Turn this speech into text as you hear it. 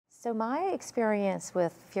So my experience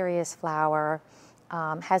with Furious Flower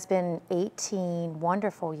has been 18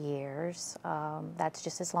 wonderful years. That's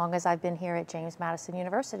just as long as I've been here at James Madison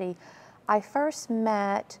University. I first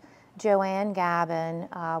met Joanne Gavin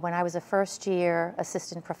when I was a first-year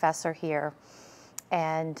assistant professor here.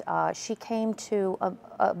 And she came to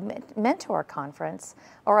a mentor conference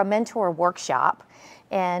or a mentor workshop,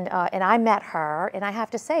 and I met her, and I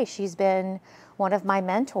have to say she's been one of my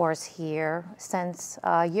mentors here since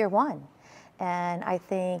year one. And I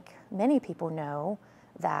think many people know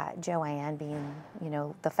that Joanne, being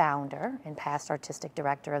the founder and past artistic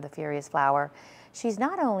director of the Furious Flower, she's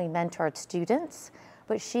not only mentored students,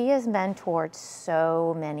 but she has mentored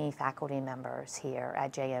so many faculty members here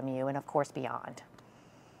at JMU and of course beyond.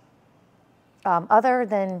 Other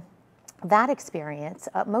than that experience,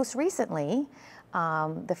 most recently,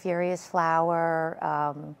 the Furious Flower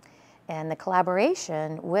and the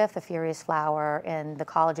collaboration with the Furious Flower in the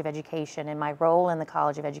College of Education, and my role in the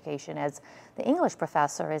College of Education as the English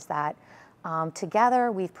professor is that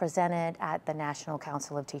together we've presented at the National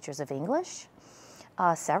Council of Teachers of English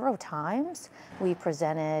several times. We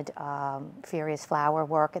presented Furious Flower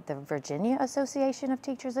work at the Virginia Association of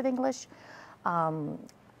Teachers of English.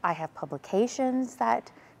 I have publications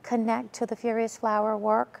that connect to the Furious Flower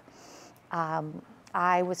work.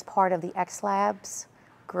 I was part of the X-Labs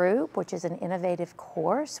group, which is an innovative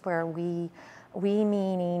course where we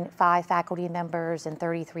meaning 5 faculty members and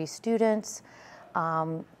 33 students,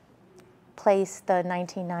 placed the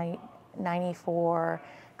 1994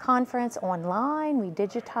 conference online. We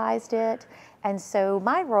digitized it. And so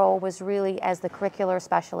my role was really as the curricular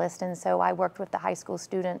specialist, and so I worked with the high school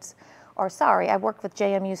students I worked with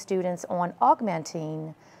JMU students on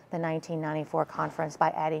augmenting the 1994 conference by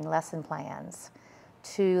adding lesson plans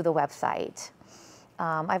to the website.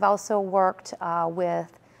 I've also worked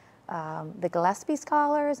with the Gillespie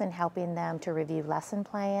Scholars and helping them to review lesson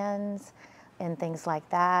plans and things like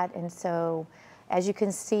that. And so, as you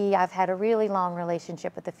can see, I've had a really long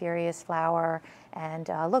relationship with the Furious Flower and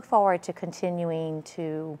look forward to continuing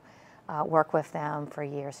to work with them for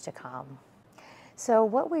years to come. So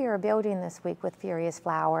what we are building this week with Furious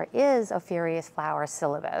Flower is a Furious Flower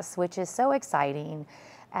syllabus, which is so exciting.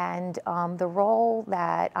 And the role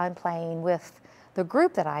that I'm playing with the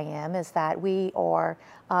group that I am is that we are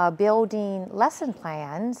building lesson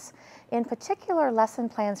plans, in particular lesson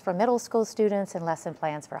plans for middle school students and lesson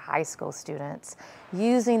plans for high school students,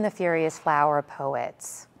 using the Furious Flower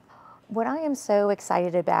poets. What I am so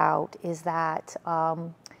excited about is that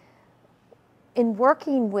in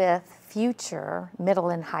working with future middle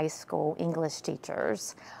and high school English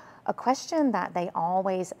teachers, a question that they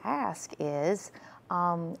always ask is,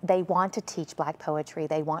 they want to teach Black poetry,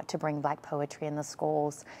 they want to bring Black poetry in the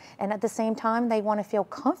schools, and at the same time they want to feel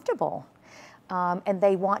comfortable, and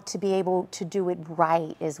they want to be able to do it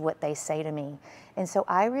right, is what they say to me. And so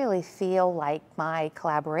I really feel like my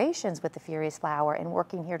collaborations with the Furious Flower and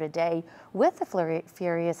working here today with the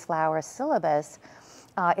Furious Flower syllabus,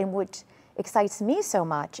 in which excites me so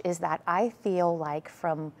much, is that I feel like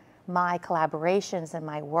from my collaborations and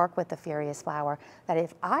my work with the Furious Flower, that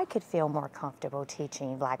if I could feel more comfortable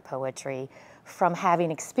teaching Black poetry from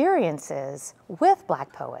having experiences with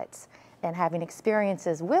Black poets and having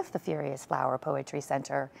experiences with the Furious Flower Poetry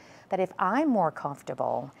Center, that if I'm more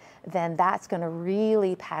comfortable, then that's going to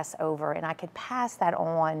really pass over, and I could pass that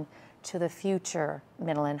on to the future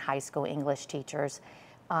middle and high school English teachers,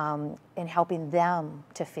 in helping them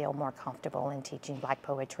to feel more comfortable in teaching Black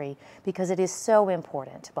poetry, because it is so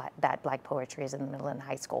important that Black poetry is in the middle and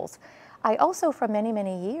high schools. I also, for many,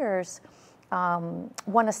 many years,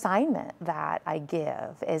 one assignment that I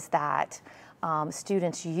give is that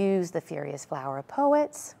students use the Furious Flower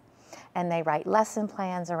poets and they write lesson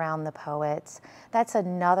plans around the poets. That's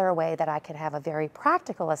another way that I could have a very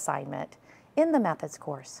practical assignment in the methods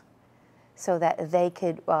course so that they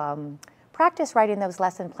could practice writing those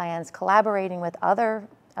lesson plans, collaborating with other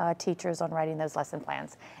teachers on writing those lesson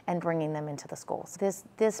plans, and bringing them into the schools.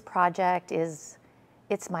 This project it's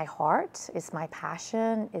my heart, it's my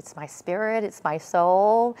passion, it's my spirit, it's my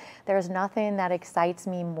soul. There's nothing that excites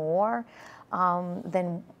me more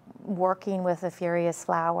than working with the Furious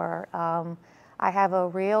Flower. I have a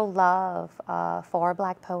real love for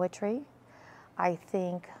Black poetry. I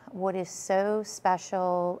think what is so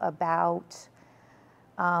special about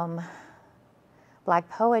Black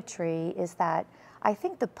poetry is that I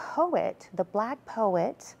think the poet, the Black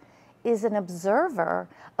poet, is an observer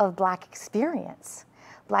of Black experience.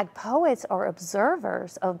 Black poets are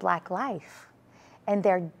observers of Black life, and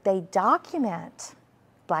they document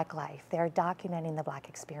Black life. They're documenting the Black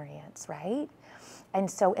experience, right? And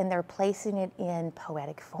they're placing it in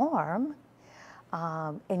poetic form,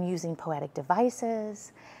 and using poetic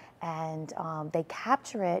devices, and they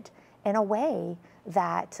capture it in a way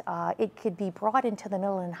that it could be brought into the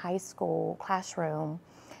middle and high school classroom,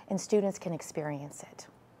 and students can experience it.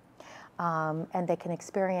 And they can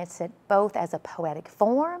experience it both as a poetic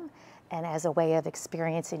form and as a way of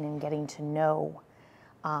experiencing and getting to know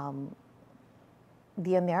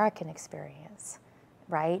the American experience,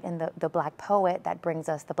 right? And the Black poet that brings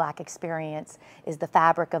us the Black experience is the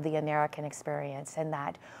fabric of the American experience, and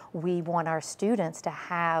that we want our students to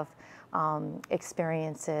have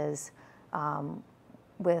experiences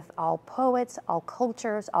with all poets, all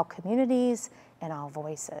cultures, all communities, and all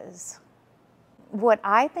voices. What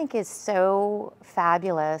I think is so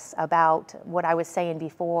fabulous about what I was saying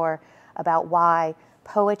before about why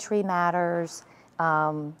poetry matters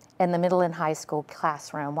in the middle and high school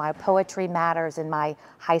classroom, why poetry matters in my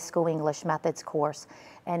high school English methods course,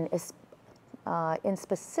 and in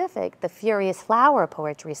specific, the Furious Flower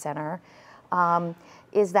Poetry Center,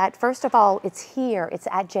 is that first of all, it's here, it's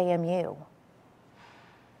at JMU.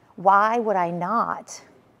 Why would I not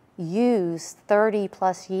use 30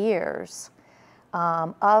 plus years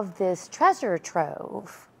of this treasure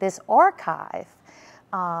trove, this archive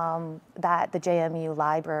that the JMU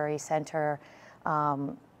Library Center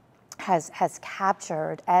has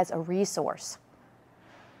captured as a resource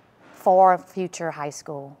for future high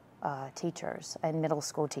school teachers and middle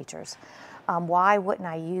school teachers? Why wouldn't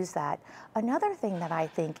I use that? Another thing that I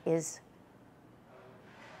think is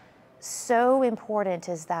so important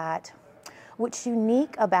is that what's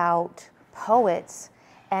unique about poets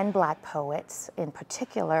and Black poets in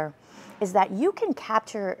particular is that you can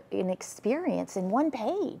capture an experience in one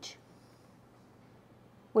page,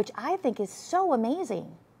 which I think is so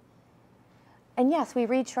amazing. And yes, we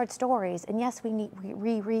read short stories, and yes, we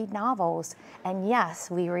read novels, and yes,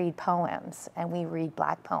 we read poems, and we read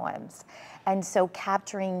Black poems. And so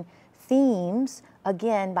capturing themes,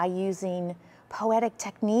 again, by using poetic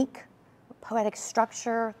technique, poetic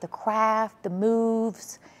structure, the craft, the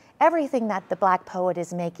moves, everything that the Black poet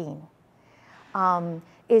is making,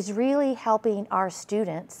 is really helping our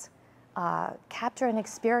students capture an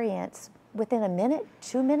experience within a minute,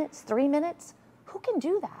 2 minutes, 3 minutes. Who can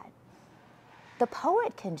do that? The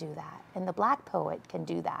poet can do that, and the Black poet can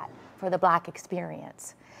do that for the Black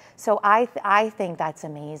experience. So I think that's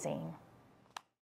amazing.